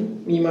family.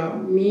 Me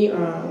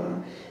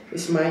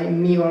is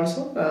me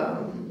also.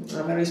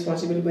 I'm a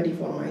responsibility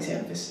for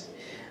myself.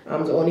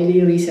 I'm the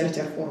only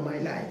researcher for my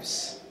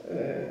lives.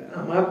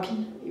 I'm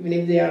happy, even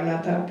if they are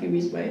not happy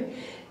with my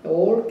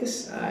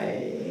works.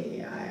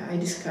 I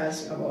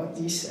discuss about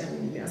this,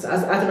 and as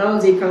now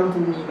they come to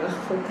me now.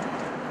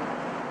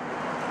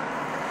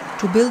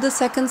 To build a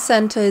second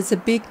center is a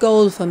big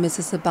goal for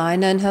Mrs.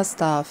 Sabina and her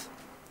staff,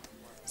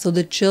 so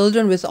the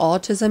children with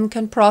autism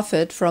can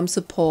profit from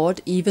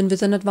support even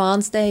with an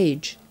advanced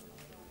age.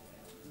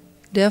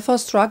 Therefore,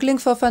 struggling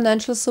for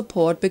financial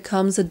support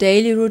becomes a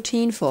daily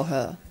routine for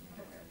her.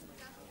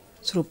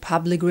 Through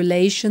public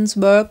relations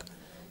work,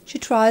 she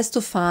tries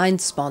to find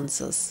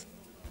sponsors.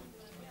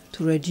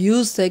 To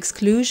reduce the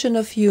exclusion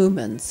of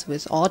humans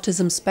with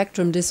autism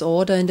spectrum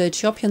disorder in the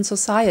Ethiopian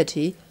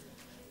society,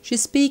 she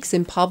speaks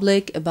in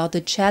public about the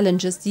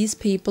challenges these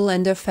people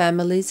and their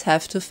families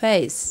have to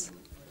face.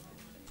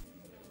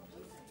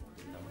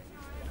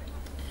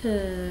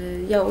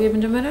 ያው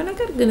የመጀመሪያው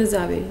ነገር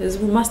ግንዛቤ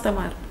ህዝቡ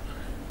ማስተማር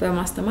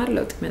በማስተማር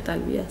ለውጥ ይመጣል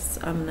ብዬ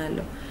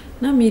አምናለሁ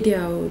እና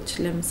ሚዲያዎች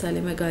ለምሳሌ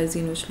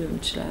መጋዚኖች ሊሆን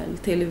ይችላል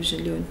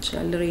ቴሌቪዥን ሊሆን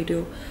ይችላል ሬዲዮ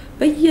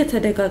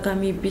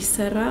በየተደጋጋሚ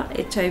ቢሰራ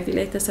ኤችአይቪ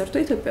ላይ ተሰርቶ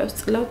ኢትዮጵያ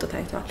ውስጥ ለውጥ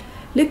ታይቷል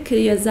ልክ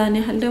የዛን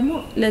ያህል ደግሞ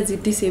ለዚህ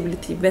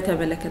ዲሴቢሊቲ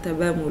በተመለከተ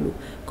በሙሉ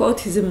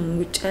ከኦቲዝም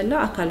ውጭ ያለው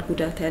አካል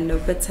ጉዳት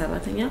ያለበት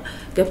ሰራተኛ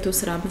ገብቶ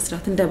ስራ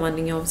መስራት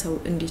እንደማንኛውም ሰው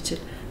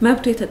እንዲችል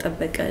መብቱ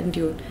የተጠበቀ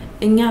እንዲሆን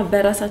እኛ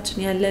በራሳችን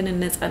ያለንን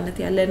ነፃነት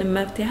ያለንን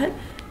መብት ያህል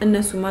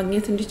እነሱ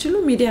ማግኘት እንዲችሉ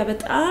ሚዲያ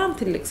በጣም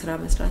ትልቅ ስራ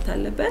መስራት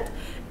አለበት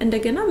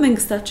እንደገና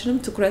መንግስታችንም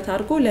ትኩረት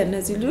አድርጎ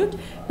ለነዚህ ልጆች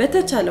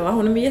በተቻለው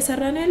አሁንም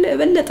እየሰራን ያለ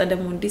በለጠ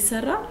ደግሞ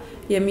እንዲሰራ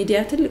የሚዲያ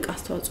ትልቅ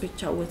አስተዋጽኦ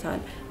ይጫወታል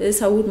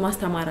ሰውን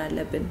ማስተማር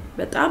አለብን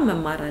በጣም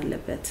መማር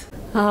አለበት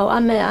አው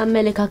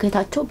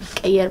አመለካከታቸው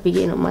ቢቀየር ብዬ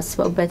ነው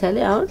ማስበው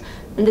በተለይ አሁን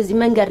እንደዚህ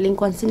መንገር ላይ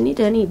እንኳን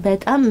ስንሄድ እኔ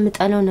በጣም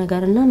ምጣለው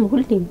ነገርና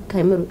ሁሌም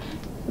ከመሩ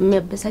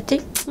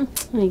የሚያበሳጨኝ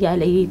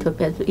ያለ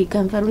ኢትዮጵያ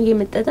ይከንፈሩን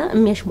እየመጣ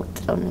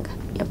የሚያሽሞጥለው ነገር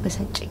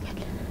ያበሳጨኛል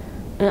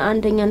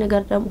አንደኛ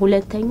ነገር ደግሞ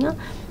ሁለተኛ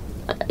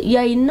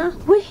ያይና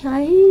ወይ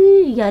አይ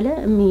ያለ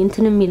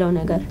እንትን የሚለው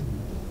ነገር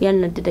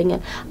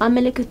ያነደደኛል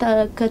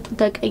አመለካከቱ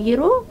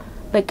ተቀይሮ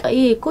በቃ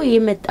ይሄ እኮ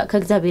የመጣ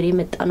ከእግዚአብሔር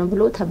የመጣ ነው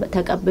ብሎ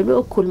ተቀብሎ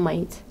እኩል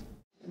ማየት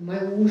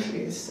My wish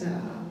is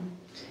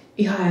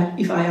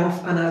if I have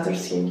another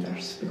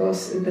centers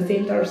because the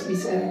centers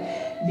is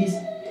these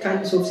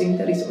kinds of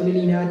center is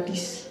only in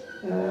Addis.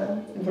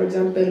 For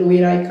example,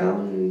 where I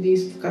come,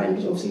 these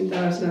kinds of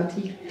centers not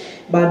here.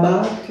 But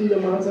back to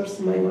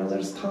my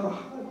mother's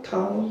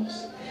towns,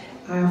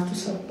 I have to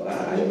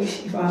I wish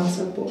if I'm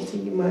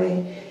supporting my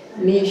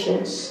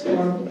nations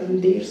or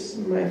theirs,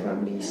 my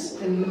families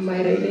and my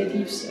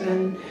relatives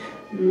and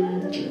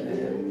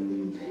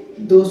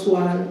those who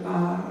are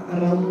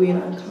around where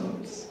I come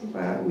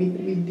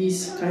with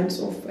these kinds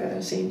of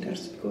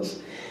centers because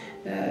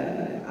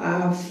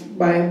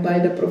by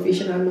the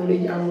professional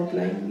knowledge I'm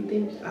applying with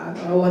them.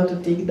 I want to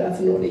take that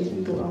knowledge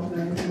into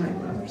my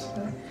mother's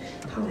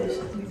house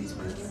with this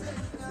matter.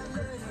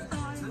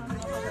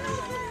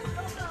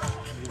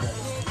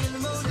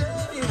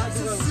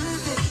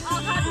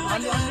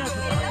 አንድ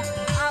አንድ